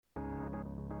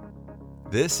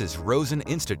This is Rosen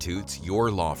Institute's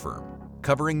Your Law Firm,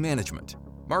 covering management,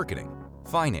 marketing,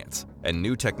 finance, and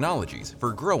new technologies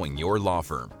for growing your law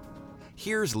firm.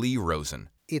 Here's Lee Rosen.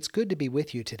 It's good to be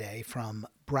with you today from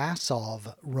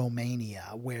Brasov,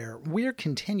 Romania, where we're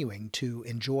continuing to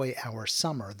enjoy our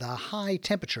summer. The high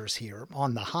temperatures here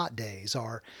on the hot days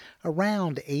are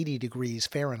around 80 degrees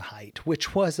Fahrenheit,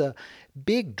 which was a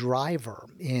big driver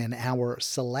in our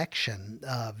selection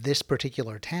of this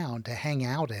particular town to hang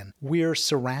out in. We're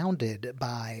surrounded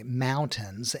by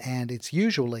mountains, and it's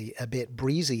usually a bit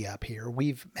breezy up here.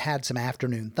 We've had some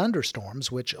afternoon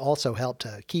thunderstorms, which also help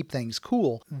to keep things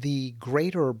cool. The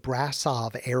greater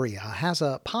Brasov area has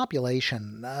a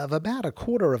population of about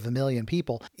 250,000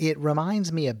 people. It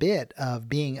reminds me a bit of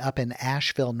being up in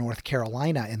Asheville, North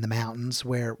Carolina in the mountains,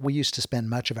 where we used to spend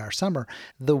much of our summer.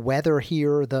 The weather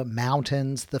here, the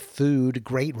mountains, the food,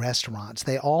 great restaurants,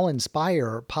 they all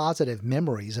inspire positive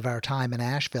memories of our time in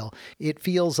Asheville. It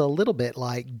feels a little bit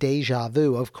like deja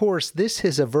vu. Of course, this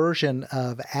is a version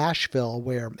of Asheville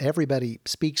where everybody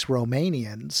speaks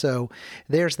Romanian, so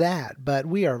there's that, but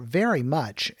we are very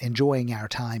much enjoying our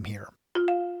time here.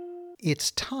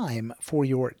 It's time for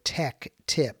your tech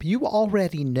tip. You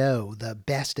already know the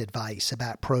best advice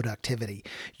about productivity.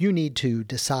 You need to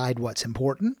decide what's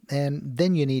important, and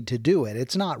then you need to do it.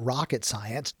 It's not rocket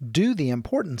science. Do the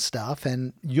important stuff,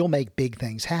 and you'll make big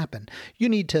things happen. You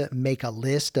need to make a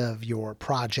list of your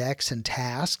projects and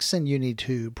tasks, and you need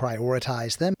to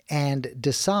prioritize them and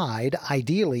decide,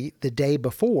 ideally, the day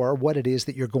before what it is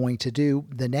that you're going to do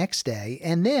the next day,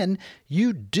 and then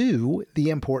you do the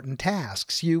important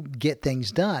tasks. You get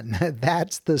things done.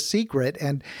 That's the secret,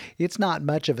 and it's not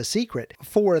much of a secret.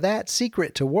 For that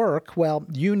secret to work, well,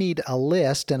 you need a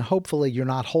list, and hopefully you're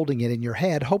not holding it in your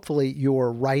head. Hopefully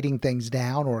you're writing things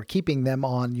down or keeping them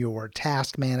on your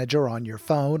task manager, on your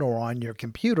phone, or on your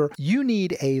computer. You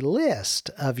need a list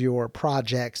of your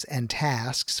projects and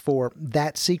tasks for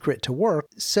that secret to work.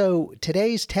 So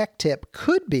today's tech tip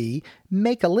could be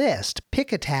make a list.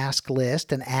 Pick a task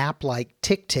list, an app like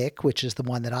TickTick, which is the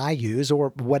one that I use, or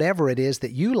whatever it is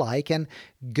that you like, and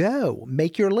go.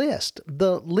 Make your list.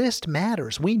 The list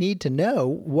matters. We need to know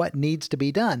what needs to be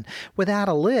done. Without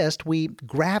a list, we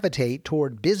gravitate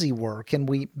toward busy work and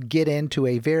we get into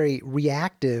a very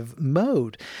reactive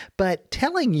mode. But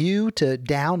telling you to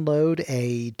download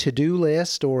a to-do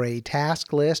list or a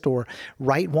task list or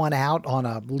write one out on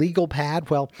a legal pad,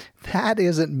 well, that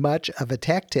isn't much of a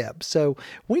tech tip. So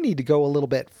we need to go a little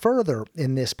bit further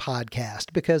in this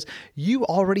podcast because you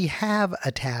already have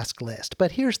a task list.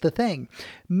 But here's the thing.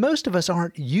 Most of us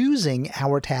aren't using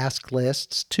our task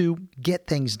lists to get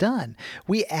things done.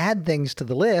 We add things to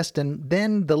the list and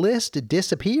then the list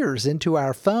disappears into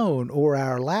our phone or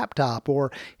our laptop,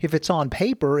 or if it's on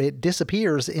paper, it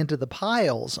disappears into the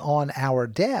piles on our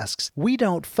desks. We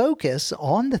don't focus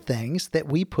on the things that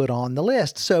we put on the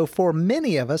list. So for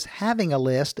many of us, having a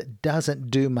list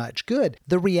doesn't do much good.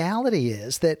 The reality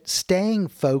is that staying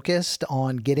focused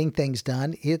on getting things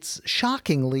done, it's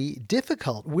shockingly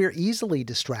difficult. We're easily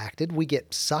distracted. We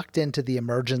get sucked into the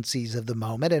emergencies of the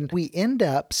moment, and we end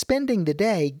up spending the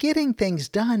day getting things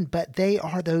done, but they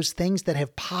are those things that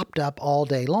have popped up all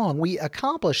day long. We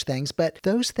accomplish things, but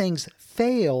those things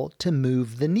fail to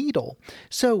move the needle.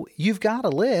 So you've got a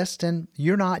list and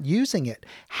you're not using it.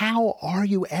 How are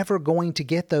you ever going to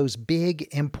get those big,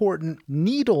 important,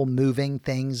 needle-moving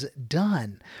things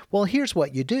done? Well, here's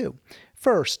what you do.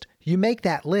 First, you make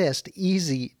that list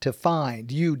easy to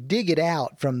find. You dig it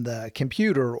out from the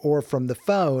computer or from the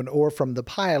phone or from the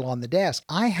pile on the desk.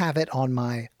 I have it on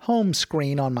my home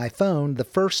screen on my phone, the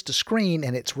first screen,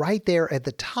 and it's right there at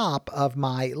the top of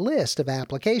my list of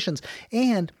applications,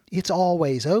 and it's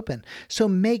always open. So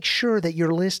make sure that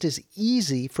your list is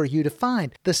easy for you to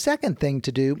find. The second thing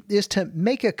to do is to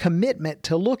make a commitment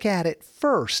to look at it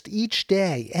first each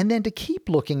day and then to keep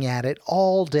looking at it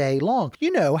all day long.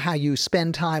 You know how you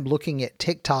spend time looking at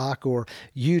TikTok or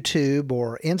YouTube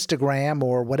or Instagram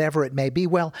or whatever it may be.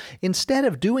 Well, instead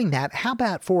of doing that, how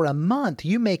about for a month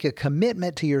you make a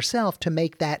commitment to yourself to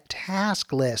make that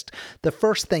task list the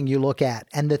first thing you look at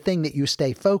and the thing that you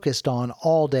stay focused on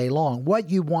all day long. What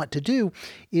you want to do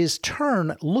is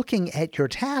turn looking at your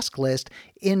task list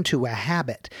into a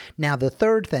habit. Now, the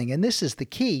third thing, and this is the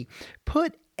key,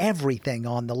 put everything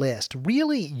on the list.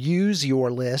 Really use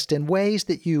your list in ways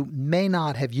that you may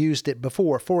not have used it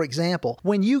before. For example,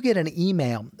 when you get an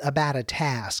email about a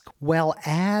task, well,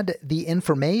 add the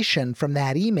information from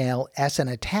that email as an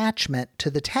attachment to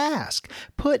the task.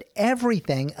 Put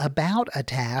everything about a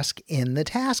task in the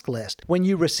task list. When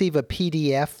you receive a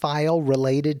PDF file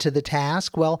related to the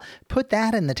task, well, put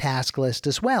that in the task list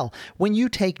as well. When you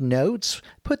take notes,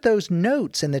 put those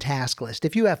notes in the task list.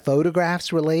 If you have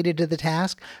photographs related to the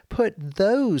task, put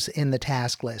those in the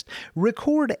task list.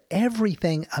 Record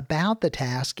everything about the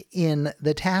task in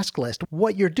the task list.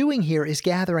 What you're doing here is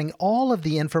gathering all of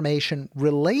the information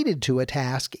related to a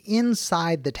task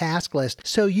inside the task list.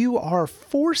 So you are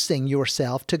forcing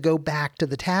yourself to go back to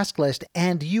the task list,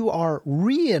 and you are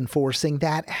reinforcing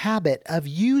that habit of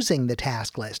using the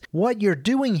task list. What you're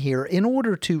doing here in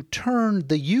order to turn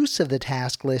the use of the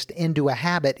task list into a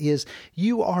habit is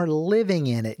you are living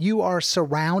in it. You are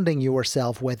surrounding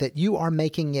yourself with it. You are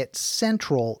making it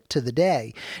central to the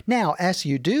day. Now, as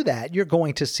you do that, you're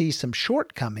going to see some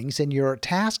shortcomings in your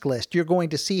task list. You're going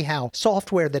to see how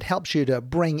software that helps you to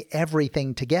bring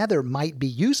everything together might be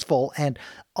useful, and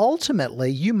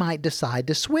ultimately, you might decide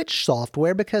to switch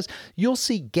software because you'll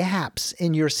see gaps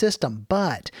in your system.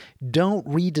 But don't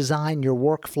redesign your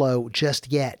workflow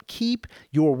just yet. Keep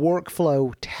your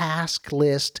workflow task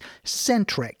list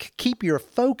centric. Keep your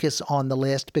focus on the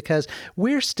list because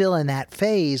we're still in that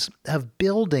phase of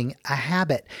building a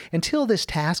habit. Until this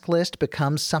task list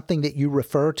becomes something that you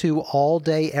refer to all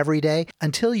day, every day,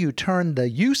 until you turn the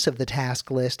use of the task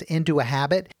list into a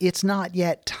habit, it's not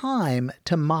yet time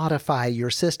to modify your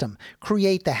system.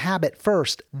 Create the habit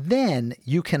first, then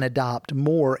you can adopt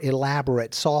more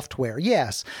elaborate software.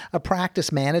 Yes, a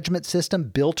practice management system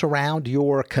built around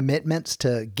your commitments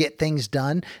to get things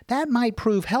done, that might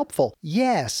prove helpful.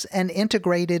 Yes, an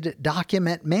integrated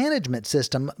document management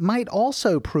system might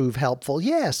also prove helpful.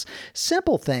 Yes,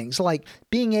 simple things like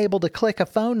being able to click a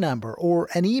phone number or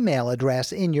an email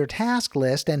address in your task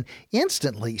list and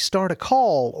instantly start a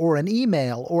call or an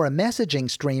email or a messaging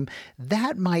stream,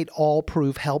 that might all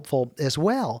prove helpful as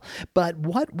well. But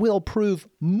what will prove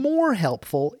more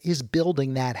helpful is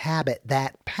building that habit,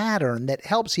 that pattern that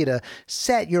helps you to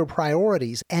set your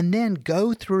priorities and then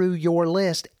go through your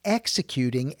list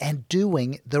executing and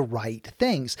doing the right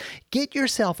things. Get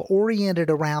yourself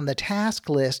oriented around the task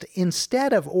list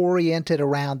instead of oriented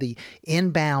around the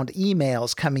inbound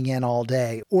emails coming in all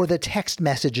day, or the text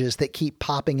messages that keep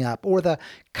popping up, or the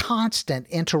constant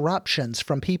interruptions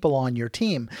from people on your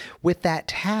team. With that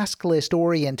task list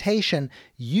orientation,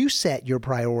 you set your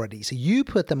priorities, you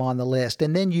put them on the list,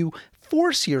 and then you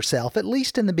force yourself, at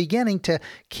least in the beginning, to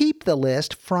keep the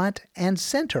list front and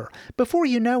center. Before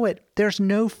you know it, there's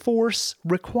no force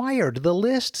required. The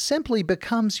list simply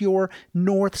becomes your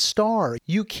North Star.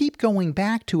 You keep going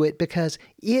back to it because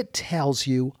it tells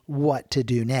you what to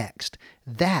do next.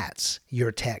 That's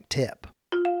your tech tip.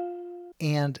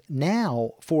 And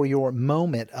now for your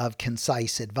moment of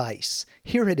concise advice.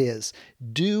 Here it is.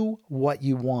 Do what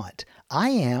you want.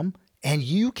 I am, and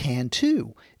you can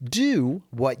too. Do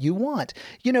what you want.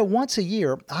 You know, once a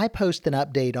year, I post an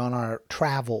update on our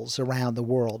travels around the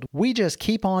world. We just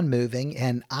keep on moving,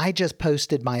 and I just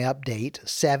posted my update,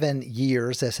 7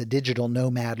 years as a digital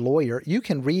nomad lawyer. You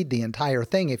can read the entire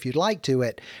thing if you'd like to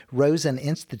at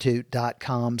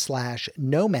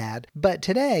roseninstitute.com/nomad. But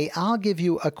today, I'll give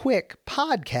you a quick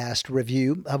podcast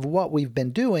review of what we've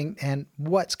been doing and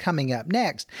what's coming up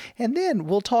next. And then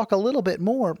we'll talk a little bit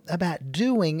more about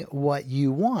doing what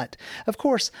you want. Of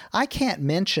course, I can't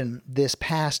mention this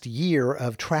past year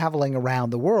of traveling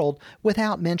around the world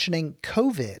without mentioning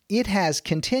COVID. It has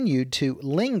continued to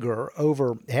linger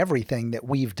over everything that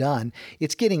we've done.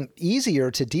 It's getting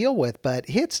easier to deal with, but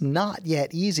it's not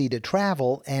yet easy to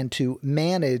travel and to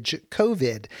manage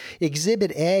COVID.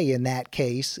 Exhibit A in that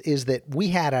case is that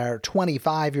we had our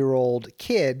 25-year-old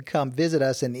kid come visit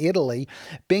us in Italy.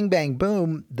 Bing, bang,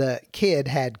 boom, the kid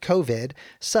had COVID.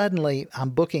 Suddenly,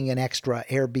 I'm booking an extra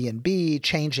Airbnb,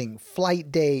 changing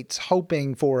flight dates,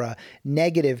 hoping for a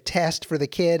negative test for the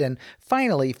kid, and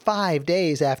finally, 5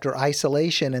 days after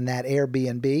isolation in that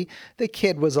Airbnb, the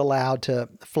kid was allowed to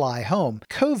fly home.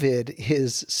 COVID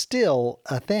is still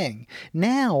a thing.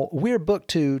 Now, we're booked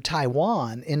to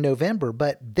Taiwan in November,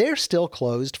 but they're still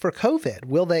closed for COVID.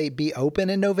 Will they be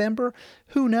open in November?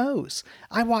 Who knows?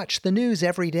 I watch the news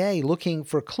every day looking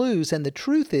for clues, and the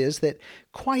truth is that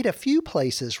quite a few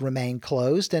places remain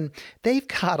closed, and they've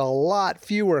got a lot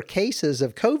fewer cases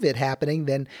of COVID happening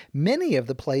than many of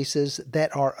the places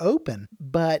that are open.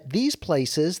 But these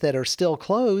places that are still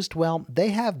closed, well, they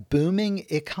have booming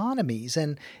economies,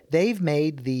 and they've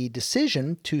made the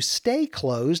decision to stay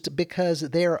closed because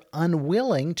they're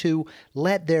unwilling to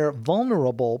let their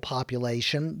vulnerable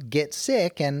population get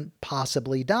sick and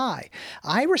possibly die.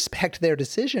 I respect their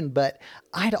decision, but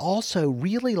I'd also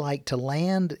really like to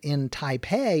land in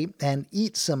Taipei and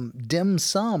eat some dim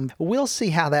sum. We'll see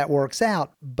how that works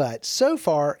out, but so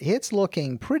far it's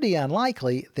looking pretty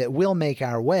unlikely that we'll make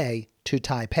our way to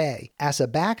Taipei. As a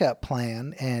backup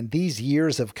plan, and these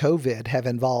years of COVID have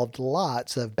involved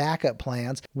lots of backup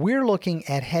plans, we're looking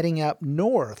at heading up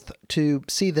north to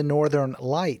see the northern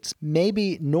lights,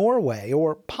 maybe Norway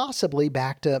or possibly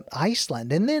back to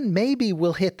Iceland. And then maybe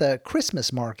we'll hit the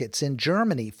Christmas markets in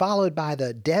Germany, followed by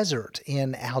the desert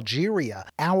in Algeria.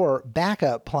 Our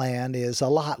backup plan is a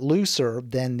lot looser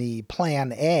than the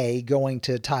plan A going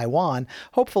to Taiwan.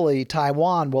 Hopefully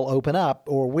Taiwan will open up,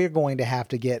 or we're going to have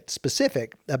to get specific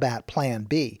about Plan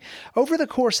B. Over the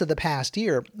course of the past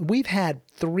year, we've had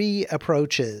 3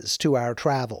 approaches to our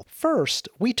travel. First,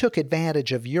 we took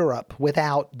advantage of Europe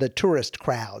without the tourist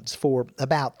crowds for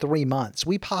about 3 months.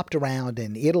 We popped around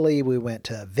in Italy. We went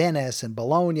to Venice and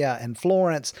Bologna and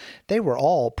Florence. They were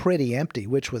all pretty empty,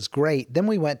 which was great. Then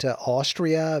we went to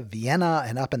Austria, Vienna,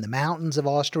 and up in the mountains of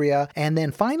Austria. And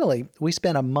then finally, we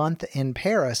spent a month in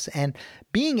Paris, and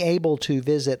being able to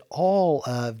visit all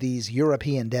of these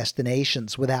European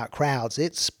destinations without crowds,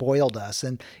 it spoiled us,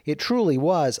 and it truly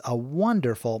was a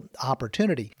wonderful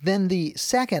opportunity. Then the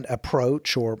second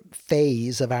approach or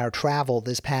phase of our travel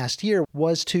this past year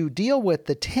was to deal with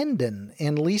the tendon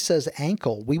in Lisa's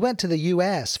ankle. We went to the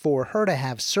U.S. for her to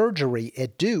have surgery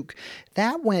at Duke.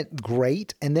 That went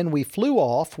great, and then we flew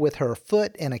off with her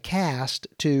foot in a cast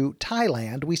to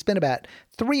Thailand. We spent about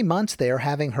 3 months there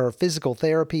having her physical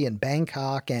therapy in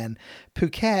Bangkok and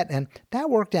Phuket, and that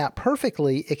worked out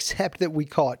perfectly, except that we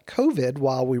caught COVID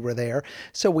while we were there.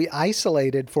 So we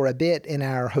isolated for a bit in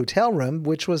our hotel room,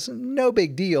 which was no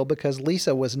big deal because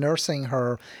Lisa was nursing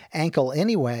her ankle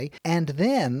anyway. And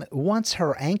then once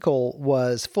her ankle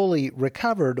was fully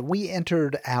recovered, we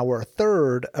entered our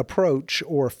third approach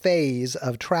or phase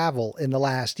of travel in the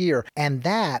last year. And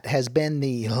that has been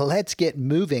the let's get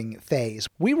moving phase.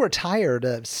 We were tired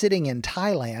of sitting in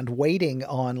Thailand waiting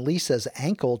on Lisa's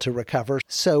ankle to recover.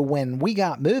 So when we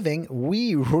got moving,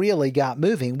 we really got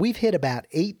moving. We've hit about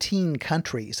 18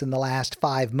 countries in the last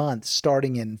 5 months,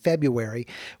 starting in February.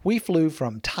 We flew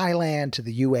from Thailand to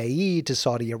the UAE, to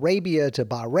Saudi Arabia, to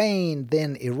Bahrain,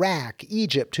 then Iraq,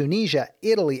 Egypt, Tunisia,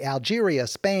 Italy, Algeria,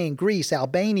 Spain, Greece,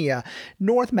 Albania,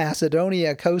 North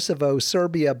Macedonia, Kosovo,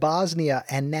 Serbia, Bosnia,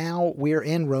 and now we're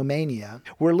in Romania.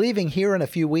 We're leaving here in a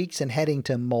few weeks and heading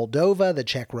to Moldova, the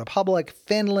Czech Republic,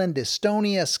 Finland,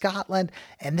 Estonia, Scotland,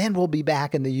 and then we'll be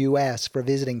back in the U.S. for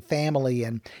visiting family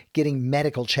and getting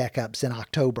medical checkups in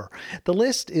October. The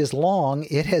list is long.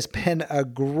 It has been a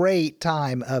great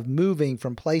time of moving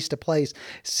from place to place,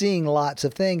 seeing lots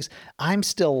of things. I'm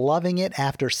still loving it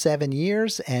after 7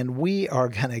 years, and we are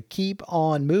going to keep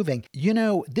on moving. You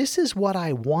know, this is what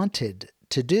I wanted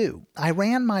to do. I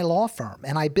ran my law firm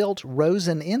and I built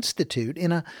Rosen Institute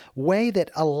in a way that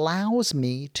allows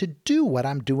me to do what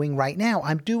I'm doing right now.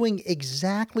 I'm doing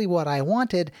exactly what I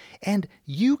wanted, and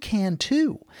you can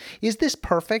too. Is this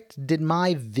perfect? Did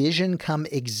my vision come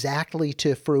exactly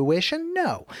to fruition?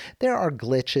 No. There are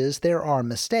glitches, there are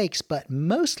mistakes, but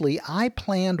mostly I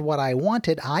planned what I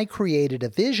wanted. I created a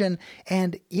vision,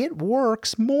 and it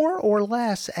works more or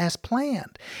less as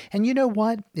planned. And you know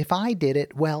what? If I did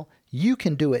it, well, you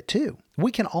can do it too.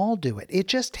 We can all do it. It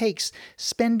just takes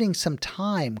spending some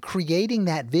time creating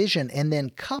that vision and then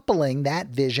coupling that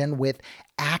vision with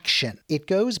action. It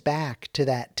goes back to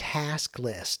that task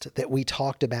list that we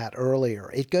talked about earlier.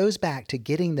 It goes back to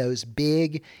getting those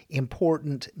big,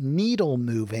 important,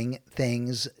 needle-moving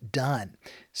things done.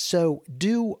 So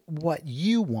do what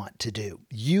you want to do.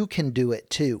 You can do it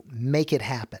too. Make it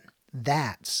happen.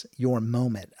 That's your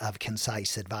moment of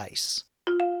concise advice.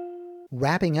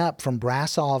 Wrapping up from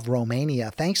Brasov,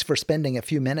 Romania, thanks for spending a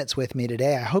few minutes with me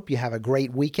today. I hope you have a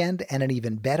great weekend and an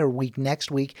even better week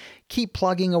next week. Keep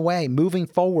plugging away, moving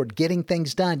forward, getting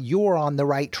things done. You're on the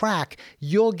right track.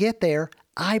 You'll get there.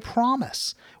 I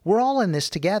promise. We're all in this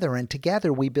together, and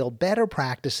together we build better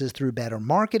practices through better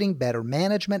marketing, better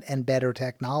management, and better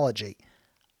technology.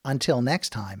 Until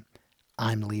next time,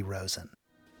 I'm Lee Rosen.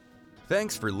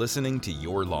 Thanks for listening to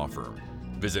Your Law Firm.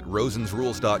 Visit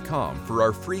rosensrules.com for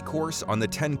our free course on the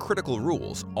 10 critical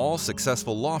rules all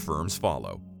successful law firms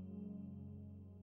follow.